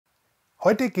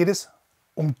Heute geht es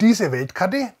um diese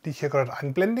Weltkarte, die ich hier gerade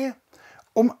einblende,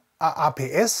 um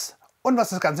AAPS und was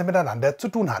das Ganze miteinander zu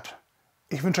tun hat.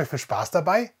 Ich wünsche euch viel Spaß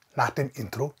dabei. Nach dem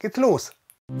Intro geht's los.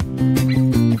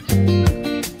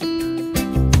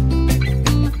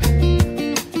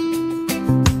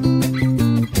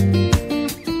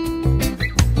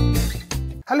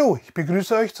 Hallo, ich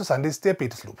begrüße euch zu Sandys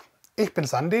Diabetes Loop. Ich bin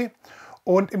Sandy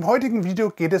und im heutigen Video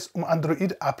geht es um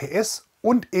Android APS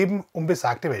und eben um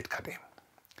besagte Weltkarte.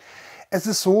 Es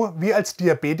ist so, wir als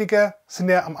Diabetiker sind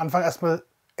ja am Anfang erstmal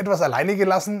etwas alleine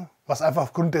gelassen, was einfach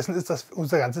aufgrund dessen ist, dass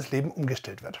unser ganzes Leben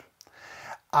umgestellt wird.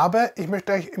 Aber ich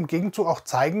möchte euch im Gegenzug auch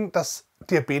zeigen, dass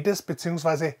Diabetes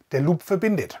bzw. der Loop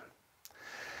verbindet.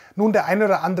 Nun, der eine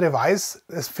oder andere weiß,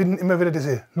 es finden immer wieder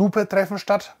diese Looper-Treffen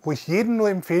statt, wo ich jedem nur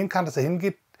empfehlen kann, dass er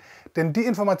hingeht, denn die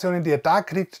Informationen, die ihr da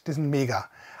kriegt, die sind mega.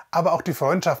 Aber auch die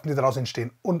Freundschaften, die daraus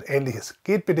entstehen und Ähnliches.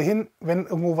 Geht bitte hin, wenn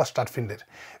irgendwo was stattfindet.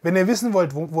 Wenn ihr wissen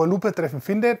wollt, wo ihr Looper-Treffen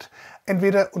findet,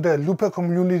 entweder unter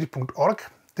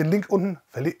loppercommunity.org, den Link unten,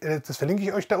 das verlinke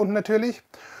ich euch da unten natürlich.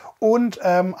 Und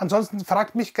ansonsten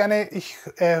fragt mich gerne, ich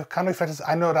kann euch vielleicht das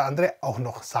eine oder andere auch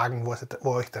noch sagen, wo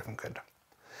ihr euch treffen könnt.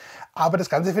 Aber das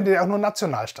Ganze findet ja auch nur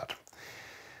national statt.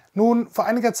 Nun, vor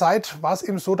einiger Zeit war es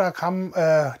eben so, da kam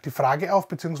die Frage auf,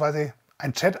 beziehungsweise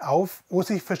ein Chat auf, wo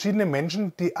sich verschiedene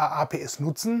Menschen, die AAPS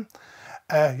nutzen,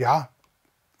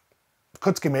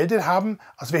 kurz gemeldet haben,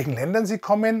 aus welchen Ländern sie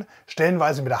kommen,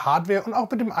 stellenweise mit der Hardware und auch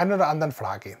mit dem einen oder anderen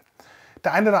Frage.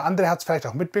 Der eine oder andere hat es vielleicht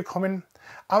auch mitbekommen,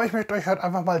 aber ich möchte euch heute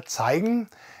einfach mal zeigen,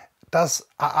 dass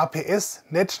AAPS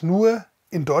nicht nur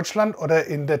in Deutschland oder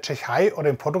in der Tschechei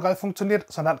oder in Portugal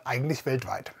funktioniert, sondern eigentlich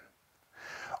weltweit.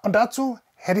 Und dazu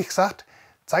hätte ich gesagt,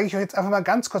 zeige ich euch jetzt einfach mal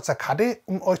ganz kurz eine Karte,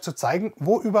 um euch zu zeigen,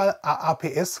 wo überall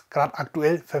AAPS gerade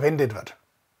aktuell verwendet wird.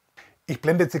 Ich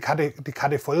blende jetzt die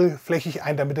Karte vollflächig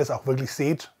ein, damit ihr es auch wirklich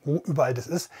seht, wo überall das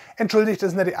ist. Entschuldigt,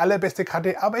 das ist nicht die allerbeste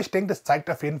Karte, aber ich denke, das zeigt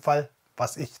auf jeden Fall,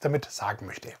 was ich damit sagen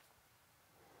möchte.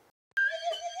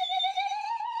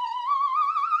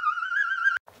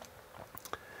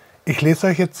 Ich lese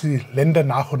euch jetzt die Länder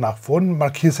nach und nach vor und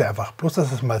markiere sie einfach, bloß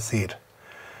dass ihr es mal seht.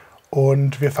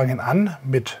 Und wir fangen an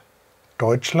mit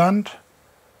Deutschland,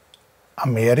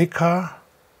 Amerika,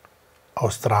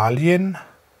 Australien,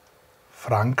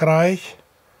 Frankreich,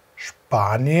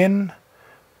 Spanien,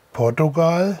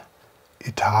 Portugal,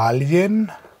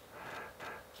 Italien,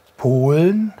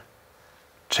 Polen,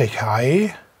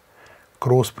 Tschechei,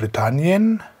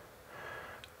 Großbritannien,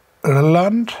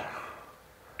 Irland,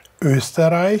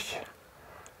 Österreich,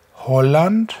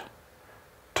 Holland,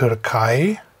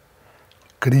 Türkei,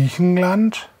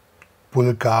 Griechenland,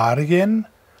 Bulgarien,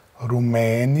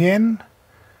 Rumänien,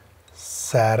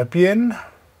 Serbien,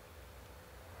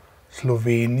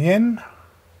 Slowenien,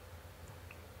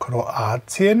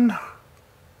 Kroatien,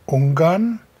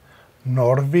 Ungarn,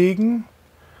 Norwegen,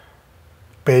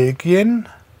 Belgien,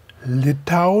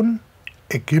 Litauen,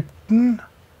 Ägypten,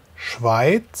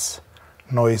 Schweiz,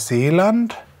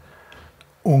 Neuseeland,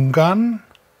 Ungarn,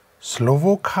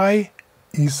 Slowakei,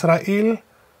 Israel,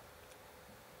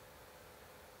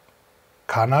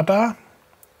 Kanada,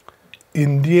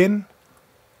 Indien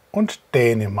und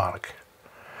Dänemark.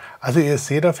 Also ihr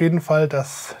seht auf jeden Fall,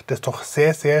 dass das doch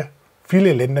sehr, sehr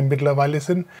viele Länder mittlerweile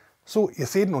sind. So, ihr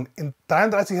seht nun, in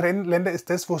 33 Ländern ist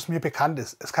das, wo es mir bekannt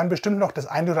ist. Es kann bestimmt noch das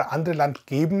eine oder andere Land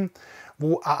geben,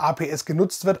 wo AAPS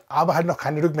genutzt wird, aber halt noch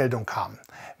keine Rückmeldung kam.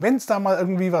 Wenn es da mal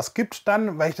irgendwie was gibt,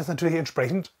 dann werde ich das natürlich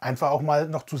entsprechend einfach auch mal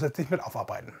noch zusätzlich mit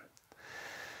aufarbeiten.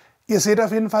 Ihr seht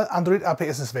auf jeden Fall, Android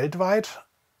APS ist weltweit.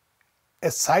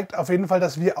 Es zeigt auf jeden Fall,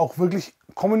 dass wir auch wirklich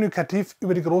kommunikativ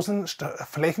über die großen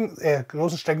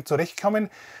Strecken zurechtkommen.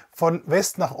 Von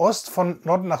West nach Ost, von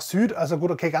Norden nach Süd. Also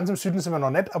gut, okay, ganz im Süden sind wir noch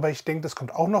nicht, aber ich denke, das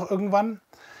kommt auch noch irgendwann.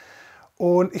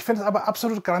 Und ich finde es aber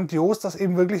absolut grandios, dass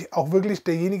eben wirklich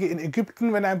derjenige in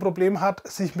Ägypten, wenn er ein Problem hat,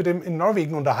 sich mit dem in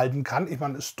Norwegen unterhalten kann. Ich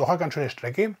meine, das ist doch eine ganz schöne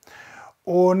Strecke.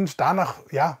 Und danach,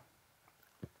 ja,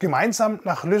 gemeinsam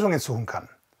nach Lösungen suchen kann.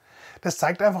 Das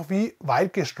zeigt einfach, wie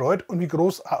weit gestreut und wie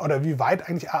groß oder wie weit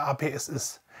eigentlich AAPS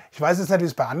ist. Ich weiß jetzt nicht, wie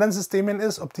es bei anderen Systemen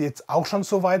ist, ob die jetzt auch schon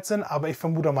so weit sind, aber ich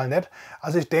vermute mal nicht.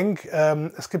 Also ich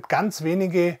denke, es gibt ganz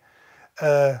wenige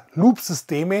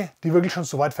Loop-Systeme, die wirklich schon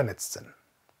so weit vernetzt sind.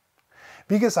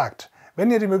 Wie gesagt, wenn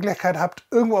ihr die Möglichkeit habt,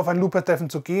 irgendwo auf ein Looper-Treffen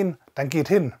zu gehen, dann geht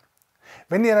hin.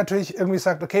 Wenn ihr natürlich irgendwie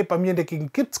sagt, okay, bei mir in der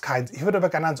Gegend gibt es keins, ich würde aber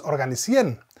gerne eins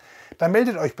organisieren, dann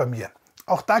meldet euch bei mir.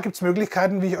 Auch da gibt es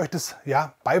Möglichkeiten, wie ich euch das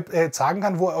sagen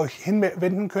kann, wo ihr euch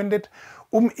hinwenden könntet,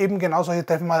 um eben genau solche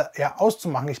Treffen mal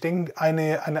auszumachen. Ich denke,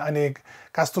 eine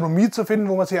Gastronomie zu finden,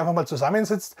 wo man sich einfach mal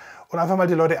zusammensitzt und einfach mal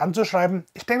die Leute anzuschreiben.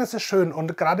 Ich denke, das ist schön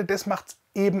und gerade das macht es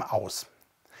eben aus.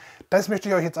 Das möchte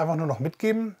ich euch jetzt einfach nur noch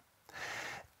mitgeben.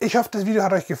 Ich hoffe, das Video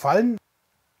hat euch gefallen.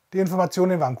 Die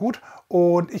Informationen waren gut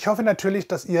und ich hoffe natürlich,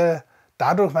 dass ihr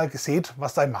dadurch mal seht,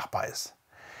 was da machbar ist.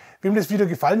 Wem das Video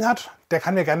gefallen hat, der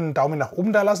kann mir gerne einen Daumen nach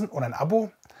oben da lassen und ein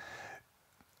Abo.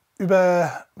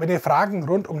 Wenn ihr Fragen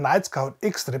rund um Nightscout,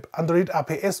 Xtrip, Android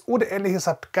APS oder ähnliches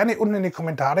habt, gerne unten in die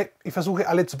Kommentare. Ich versuche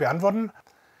alle zu beantworten.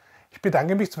 Ich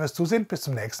bedanke mich fürs Zusehen. Bis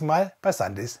zum nächsten Mal bei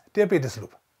Sandys Diabetes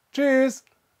Loop. Tschüss!